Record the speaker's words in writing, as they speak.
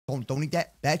Don't eat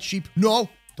that. Bad sheep. No.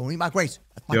 Don't eat my grace.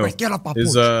 That's my grace. Get up my porch.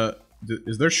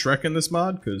 Is there Shrek in this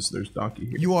mod? Because there's Donkey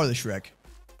here. You are the Shrek.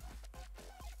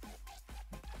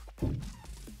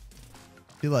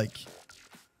 Feel like...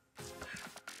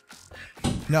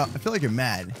 No, I feel like you're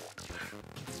mad.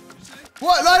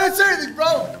 What? No, I didn't say anything,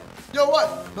 bro. Yo,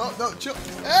 what? No, chill.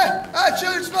 Hey,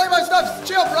 chill. You're smelling my stuff.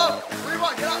 Chill, bro. What do you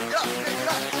want? Get up. Get out.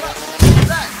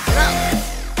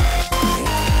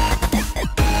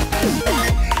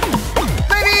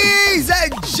 Ladies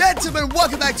and gentlemen,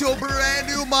 welcome back to a brand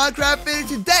new Minecraft video.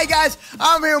 Today, guys,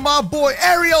 I'm here with my boy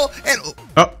Ariel and...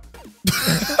 Oh.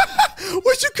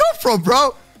 Where'd you come from,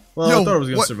 bro? Well, I thought I was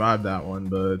going to survive that one,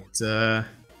 but, didn't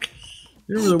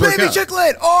really work baby out.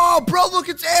 chicklet! Oh, bro, look,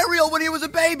 it's Ariel when he was a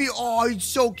baby. Oh, he's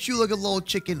so cute, like a little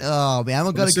chicken. Oh, man,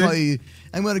 I'm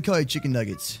gonna call you chicken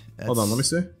nuggets. Hold on, let me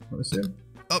see.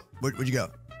 Oh, where'd you go?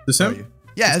 This him?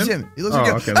 Yeah, it's him. He looks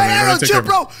like okay. Hey, Ariel, chill,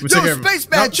 bro. Yo,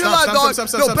 Spaceman, chill out, dog.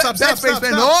 Stop.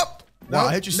 Spaceman. Wow,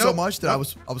 I hit you so much that I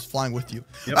was flying with you.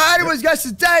 Anyways, guys,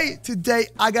 today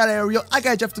I got Ariel, I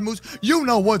got Jeff the Moose. You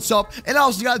know what's up. And I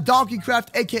also got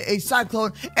MooseCraft, aka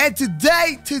Cyclone. And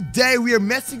today we are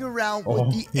messing around with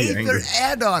the Aether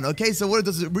add-on. Okay, so what it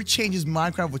does is it changes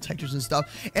Minecraft with textures and stuff.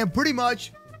 And pretty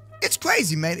much, it's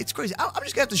crazy, man. It's crazy. I'm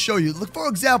just gonna have to show you. Look, for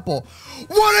example,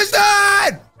 what is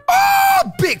that?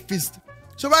 Oh, big fist.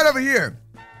 So right over here,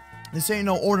 this ain't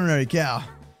no ordinary cow.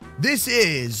 This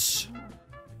is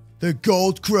the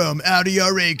gold crumb out of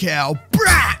your egg cow.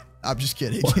 Brah! I'm just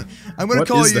kidding. What? I'm gonna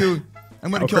call you.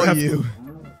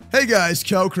 Hey guys,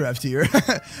 Cowcraft here.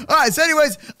 Alright, so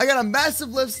anyways, I got a massive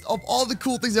list of all the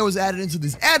cool things that was added into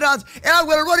these add-ons, and I'm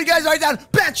gonna run you guys right down.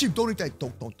 Bad sheep, don't eat that.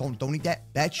 Don't eat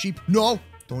that. Bad sheep. No,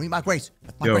 don't eat my grace.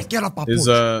 That's my grace. Get up my porch.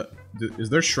 Is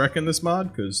there Shrek in this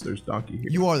mod? Because there's Donkey here.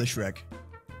 You are the Shrek.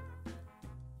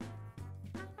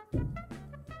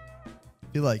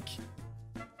 Feel like...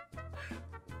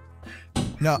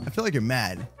 No, I feel like you're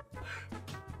mad.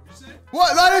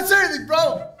 What? No, I didn't say anything,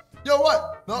 bro. Yo,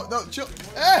 what? No, chill.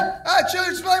 Hey, chill.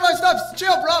 You're smelling my stuff.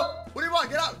 Chill, bro. What do you want?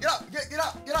 Get out.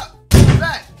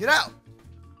 Get out.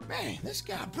 Man, this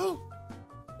guy, bro.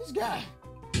 This guy.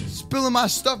 Spilling my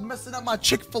stuff, messing up my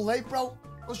Chick-fil-A, bro.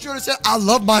 I was trying to say I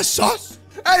love my sauce.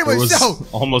 Anyway, so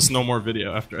almost no more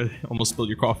video after I almost spilled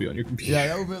your coffee on your computer. Yeah,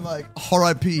 that would have been like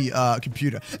RIP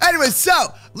computer. Anyway,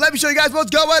 so let me show you guys what's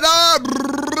going on.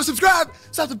 Subscribe,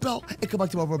 slap the bell, and come back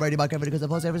to more Minecraft video because I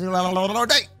post every single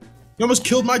day. You almost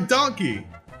killed my donkey.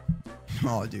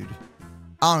 Oh, dude,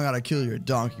 I don't gotta kill your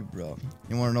donkey, bro.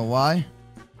 You wanna know why?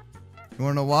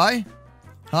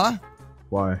 Huh?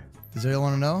 Why? Does anyone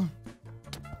wanna know?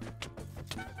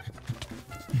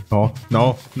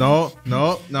 No.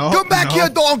 Come back here,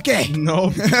 donkey!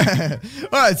 No.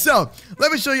 Alright, so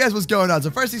let me show you guys what's going on. So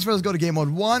first things first, let's go to game mode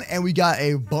 1, and we got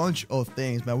a bunch of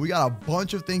things, man. We got a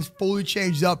bunch of things fully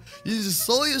changed up. You just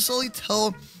slowly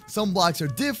tell some blocks are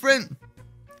different.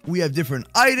 We have different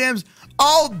items,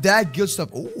 all that good stuff.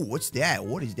 Oh, what's that?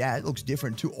 What is that? It looks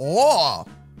different too. Oh,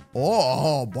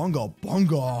 bunga.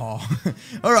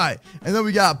 Alright, and then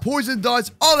we got poison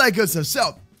darts, all that good stuff.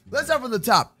 So let's start from the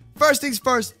top. First things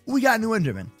first, we got a new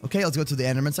Enderman. Okay, let's go to the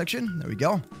Enderman section. There we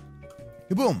go.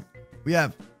 Boom. We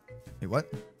have... Wait,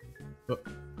 what?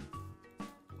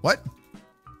 What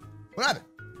happened?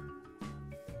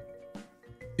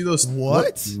 See those...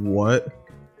 What?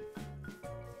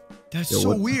 That's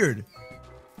so weird.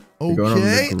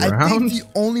 Okay, I think the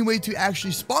only way to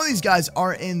actually spawn these guys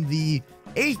are in the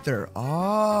Aether.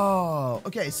 Oh,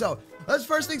 okay, so let's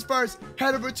first things first,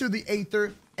 head over to the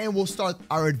Aether, and we'll start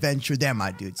our adventure there,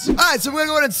 my dudes. All right, so we're gonna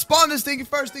go ahead and spawn this thing.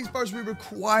 First things first, we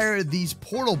require these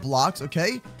portal blocks,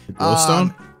 okay? The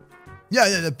glowstone?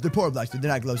 Yeah, the portal blocks. They're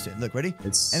not glowstone. Look, ready?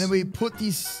 And then we put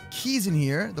these keys in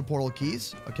here, the portal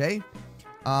keys, okay?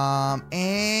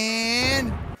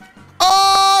 And...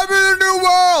 Oh, I'm in a new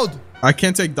world! I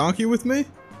can't take Donkey with me?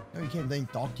 No, you can't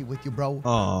take Donkey with you, bro.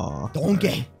 Oh.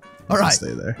 Donkey. All right.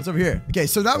 Stay there. What's over here? Okay,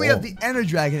 so now we have the Ender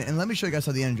Dragon, and let me show you guys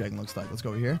how the Ender Dragon looks like. Let's go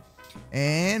over here.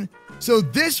 And so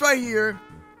this right here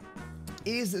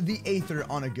is the Aether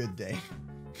on a good day.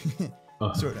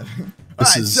 Sort of. All right,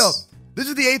 so this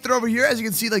is the Aether over here. As you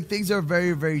can see, like, things are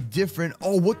very, very different.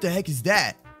 Oh, what the heck is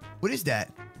that? What is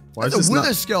that? That's a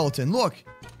wither skeleton. Look.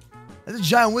 That's a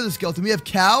giant wither skeleton. We have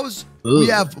cows. Ugh. We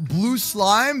have blue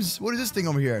slimes. What is this thing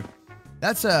over here?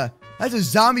 That's a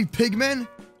zombie pigman.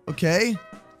 Okay.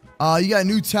 You got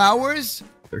new towers.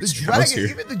 There's the dragon,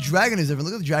 even the dragon is different.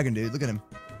 Look at the dragon, dude. Look at him.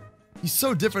 He's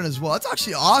so different as well. That's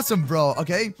actually awesome, bro.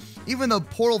 Okay. Even the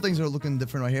portal things are looking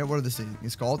different right here. What are this thing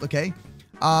is called? Okay.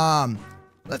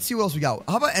 Let's see what else we got.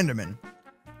 How about Enderman?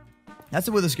 That's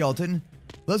a wither skeleton.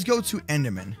 Let's go to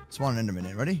Enderman. Spawn an Enderman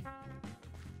in. Ready?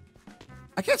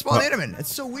 I can't spawn an Enderman.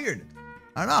 It's so weird.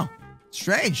 I don't know.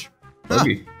 Strange. Huh.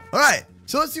 All right.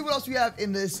 So let's see what else we have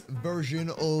in this version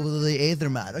of the Aether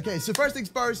mod. Okay, so first things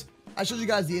first, I showed you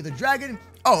guys the Aether Dragon.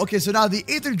 Oh, okay, so now the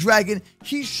Aether Dragon,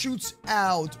 he shoots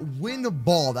out wind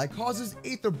ball that causes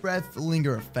Aether Breath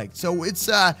Linger effect. So it's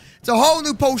a whole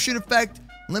new potion effect.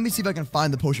 Let me see if I can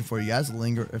find the potion for you guys.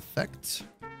 Linger effect.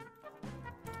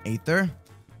 Aether.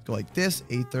 Go like this.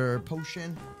 Aether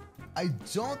potion. I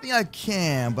don't think I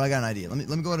can, but I got an idea. Let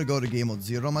me go to game mode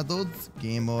 0, my dudes.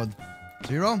 Game mode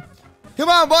 0. Come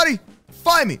on, buddy.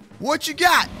 Find me. What you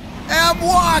got? I'm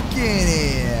walking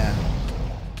here.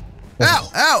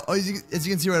 Ow, ow. Oh, as you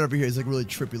can see right over here, he's like really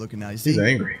trippy looking now. You see? He's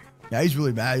angry. Yeah, he's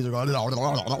really mad. He's like,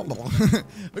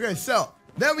 okay, so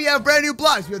then we have brand new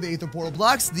blocks. We have the Aether Portal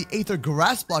blocks, the Aether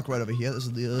Grass block right over here. This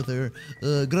is the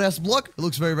Aether Grass block. It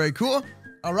looks very, very cool.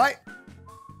 All right.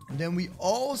 And then we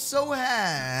also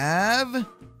have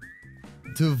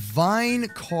Divine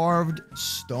Carved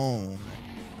Stone.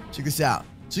 Check this out.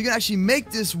 So you can actually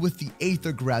make this with the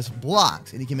Aether Grass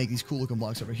blocks, and you can make these cool looking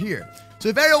blocks over here. So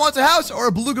if Ariel wants a house or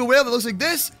a beluga whale that looks like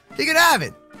this, he can have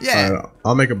it. Yeah. All right,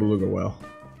 I'll make a beluga whale.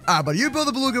 All right, but you build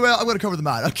a beluga whale, I'm going to cover the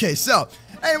mod. Okay, so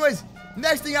anyways,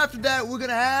 next thing after that, we're going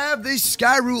to have the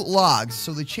Skyroot logs.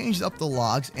 So they changed up the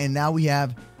logs, and now we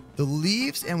have the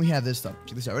leaves, and we have this stuff.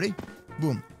 Check this out. Ready?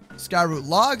 Boom. Skyroot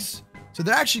logs. So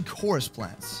they're actually chorus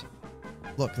plants.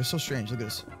 Look, they're so strange. Look at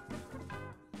this.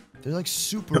 They're like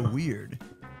super weird.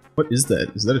 What is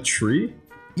that? Is that a tree?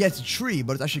 Yeah, it's a tree,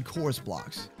 but it's actually chorus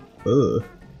blocks. Ugh.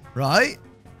 Right?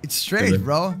 It's strange,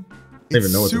 bro. I don't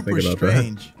even know what to think about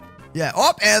strange. That. Yeah.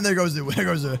 Oh, and there goes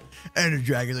the Ender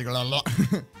Dragon. Like, la, la.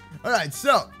 All right,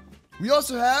 so we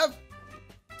also have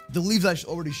the leaves I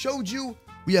already showed you.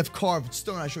 We have carved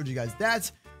stone. I showed you guys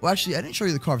that. Well, actually, I didn't show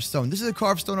you the carved stone. This is a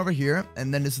carved stone over here,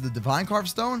 and then this is the divine carved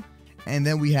stone, and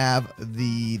then we have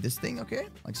this thing. Okay,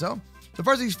 like so. So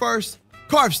first things first,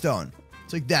 carved stone.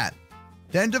 It's like that.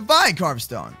 Then divine carved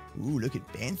stone. Ooh, look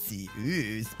at fancy.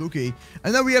 Ooh, spooky.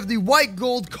 And then we have the white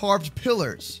gold carved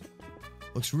pillars.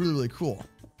 Looks really, really cool.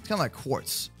 It's kind of like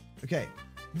quartz. Okay.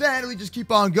 Then we just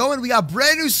keep on going. We got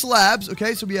brand new slabs.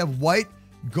 Okay, so we have white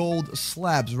gold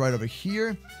slabs right over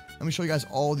here. Let me show you guys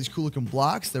all these cool looking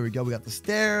blocks. There we go. We got the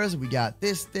stairs. We got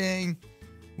this thing.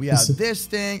 We have this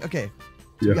thing. Okay.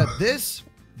 So we got this,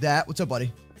 that. What's up,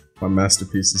 buddy? My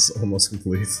masterpiece is almost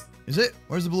complete. Is it?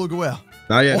 Where's the beluga whale?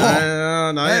 Not yet.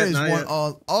 Oh, not yet. That is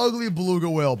one ugly beluga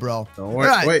whale, bro. Don't worry.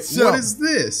 Right, wait, so, what is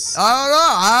this?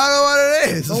 I don't know what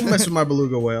it is. Don't mess with my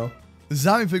beluga whale. The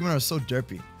zombie pigmen are so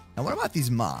derpy. Now, what about these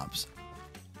mobs?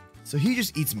 So he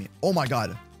just eats me. Oh my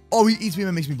god. Oh, he eats me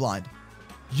and makes me blind.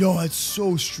 Yo, that's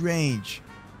so strange.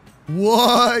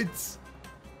 What?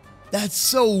 That's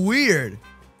so weird.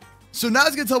 So now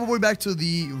it's gonna teleport back to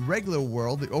the regular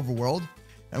world, the overworld. And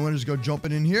I'm gonna just go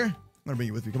jumping in here. I'm gonna bring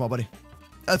you with me. Come on, buddy.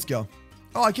 Let's go.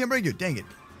 Oh, I can't bring you. Dang it.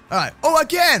 All right. Oh, I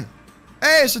can.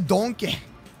 Hey, it's a donkey.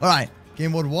 All right.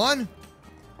 Game mode 1.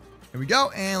 Here we go.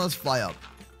 And let's fly up.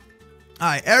 All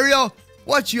right, Ariel,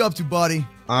 what you up to, buddy?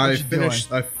 I finished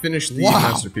the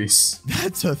masterpiece.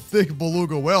 That's a thick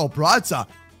beluga whale, bratza.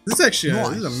 This is actually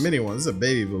this is a mini one. This is a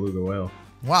baby beluga whale.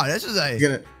 Wow, this is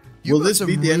a. Will this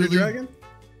beat the Ender Dragon?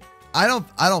 I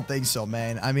don't think so,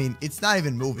 man. I mean, it's not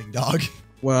even moving, dog.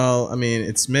 Well, I mean,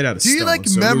 it's made out of stone. Do you like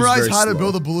memorize how to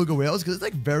build a beluga whales? Because it's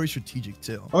like very strategic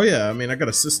too. Oh yeah, I mean, I got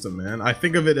a system, man. I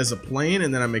think of it as a plane,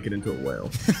 and then I make it into a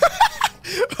whale.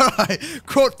 All right,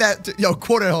 quote that. Yo,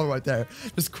 quote Ariel right there.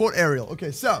 Just quote Ariel. Okay,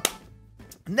 so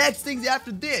next things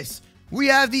after this, we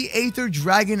have the Aether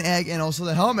Dragon Egg and also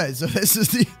the helmet. So this is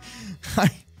the.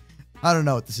 I don't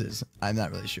know what this is. I'm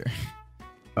not really sure.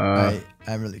 I'm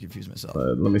really confused myself.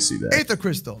 Let me see that. Aether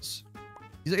crystals.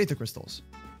 These are Aether crystals.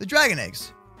 The dragon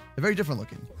eggs. They're very different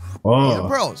looking. Oh. Aether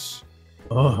pearls.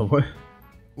 Oh, what?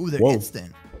 Ooh, they're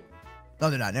instant. No,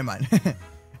 they're not. Never mind.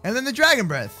 And then the dragon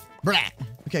breath. Blah.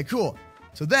 Okay, cool.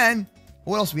 So then,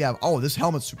 what else do we have? Oh, this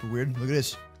helmet's super weird. Look at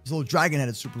this. This little dragon head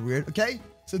is super weird. Okay.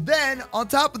 So then, on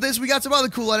top of this, we got some other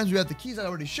cool items. We have the keys I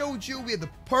already showed you. We have the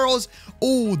pearls.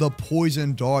 Oh, the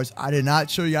poison darts. I did not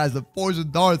show you guys the poison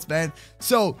darts, man.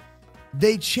 So,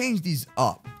 they changed these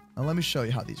up. Now, let me show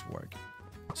you how these work.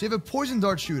 So, you have a poison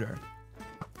dart shooter.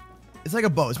 It's like a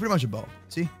bow. It's pretty much a bow.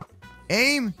 See?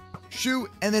 Aim,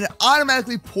 shoot, and then it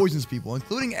automatically poisons people,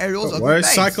 including Ariel's ugly Why is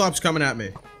face. Cyclops coming at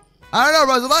me? I don't know,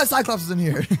 bro. There's a lot of Cyclopses in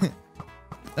here.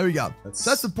 There we go. So,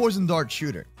 that's the poison dart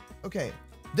shooter. Okay.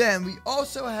 Then we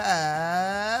also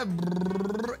have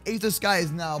Aether Sky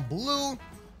is now blue.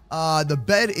 The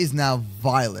bed is now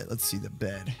violet. Let's see the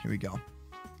bed. Here we go.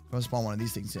 I'm gonna spawn one of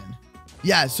these things in.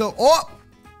 Yeah, so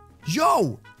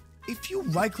Yo, if you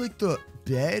right-click the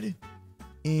bed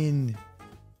in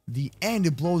the end,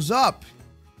 it blows up.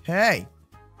 Hey,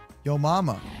 yo,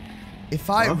 mama. If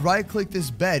I right-click this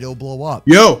bed, it'll blow up.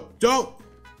 Yo, don't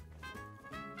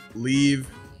leave.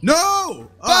 No!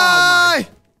 Bye!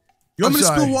 You want me to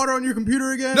spill water on your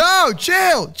computer again? No,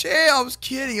 chill. I was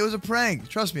kidding. It was a prank.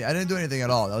 Trust me, I didn't do anything at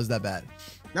all. That was that bad.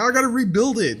 Now I gotta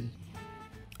rebuild it.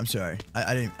 I'm sorry.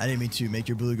 I didn't mean to make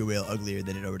your beluga whale uglier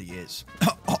than it already is.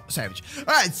 Oh, savage. All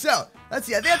right, so let's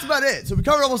see. I think that's about it. So we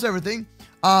covered almost everything.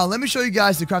 Let me show you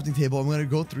guys the crafting table. I'm gonna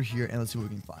go through here and let's see what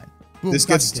we can find. Boom, this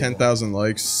gets 10,000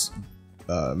 likes.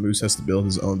 Moose has to build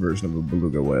his own version of a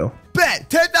beluga whale. Bet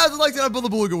 10,000 likes and I'll build a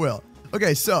beluga whale.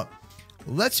 Okay, so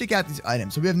let's check out these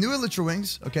items. So we have new elytra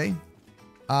wings. Okay.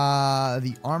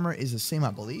 The armor is the same,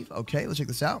 I believe. Okay, let's check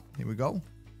this out. Here we go.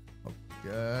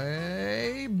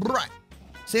 Okay, right.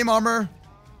 Same armor.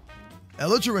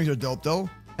 Elytra wings are dope, though.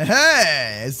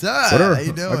 Hey, what's up? How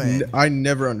you doing? I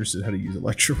never understood how to use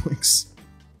elytra wings.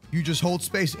 You just hold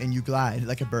space and you glide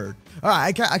like a bird. All right,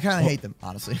 I kind of hate them,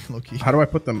 honestly, low key. How do I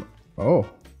put them? Oh,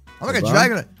 I'm like a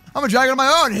dragon. I'm a dragon on my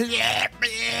own.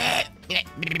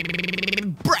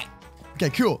 Okay,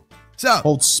 cool. So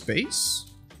hold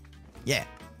space. Yeah.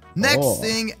 Next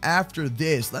thing after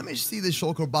this, let me see the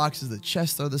shulker boxes. The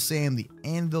chests are the same. The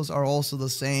anvils are also the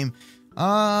same.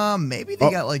 Maybe they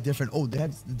got like different. Oh, they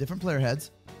have different player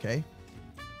heads. Okay.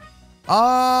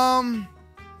 Oh,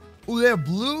 they have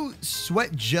blue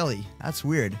sweat jelly. That's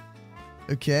weird.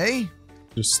 Okay.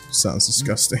 Just sounds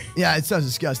disgusting. Yeah, it sounds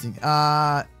disgusting.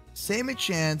 Same a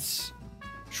chance.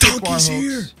 Donkey's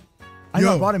here. I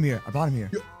know. I bought him here.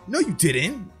 Yo, no, you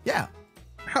didn't. Yeah.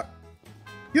 How?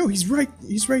 Yo, he's right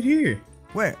here.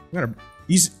 Where?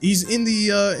 He's in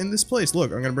the in this place.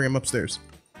 Look, I'm gonna bring him upstairs.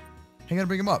 How you gonna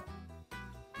bring him up?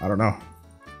 I don't know.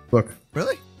 Look.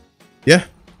 Really? Yeah.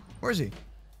 Where is he?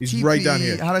 He's right down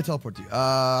here. How do I teleport to you?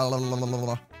 I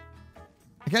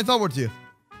can't teleport to you.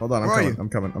 Hold on, I'm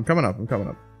coming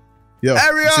up. Yo,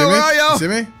 Ariel, you see me? where are you? You see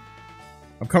me?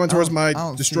 I'm coming towards my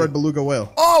destroyed beluga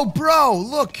whale. Oh, bro,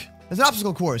 look. There's an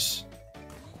obstacle course.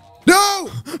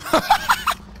 No!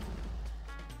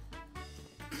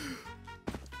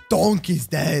 Donkey's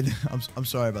dead. I'm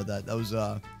sorry about that. That was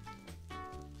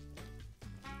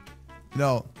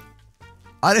no.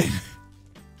 I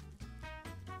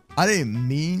didn't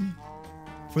mean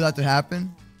for that to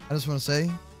happen. I just want to say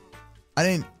I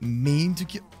didn't mean to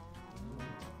kill.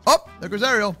 Oh, there goes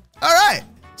Ariel. All right.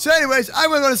 So anyways,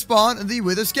 I'm going to spawn the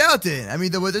wither skeleton. I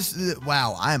mean, the wither.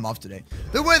 Wow, I am off today.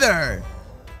 The wither.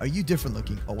 Are you different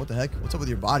looking? Oh, what the heck? What's up with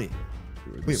your body?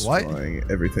 Wait, what? Destroying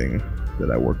everything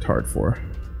that I worked hard for.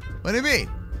 What do you mean?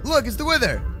 Look, it's the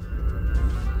wither.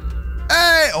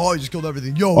 Hey! Oh, you just killed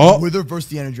everything. Yo, wither versus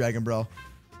the ender dragon, bro.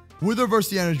 Wither versus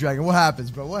the ender dragon. What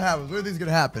happens, bro? What happens? What do you think's gonna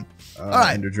happen? All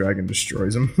right. Ender dragon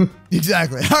destroys him.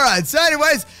 Exactly. All right. So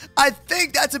anyways, I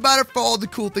think that's about it for all the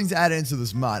cool things added into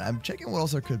this mod. I'm checking what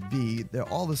else there could be. They're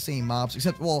all the same mobs,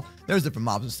 except, well, there's different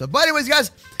mobs and stuff. But anyways, guys,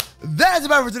 that's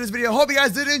about it for today's video. Hope you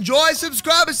guys did enjoy.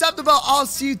 Subscribe and stop the bell. I'll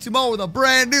see you tomorrow with a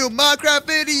brand new MooseCraft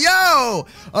video.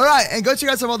 All right. And go check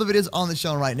out some other videos on the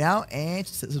channel right now. And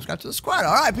subscribe to the squad.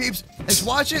 All right, peeps. Thanks for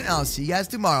watching. And I'll see you guys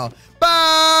tomorrow.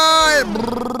 Bye.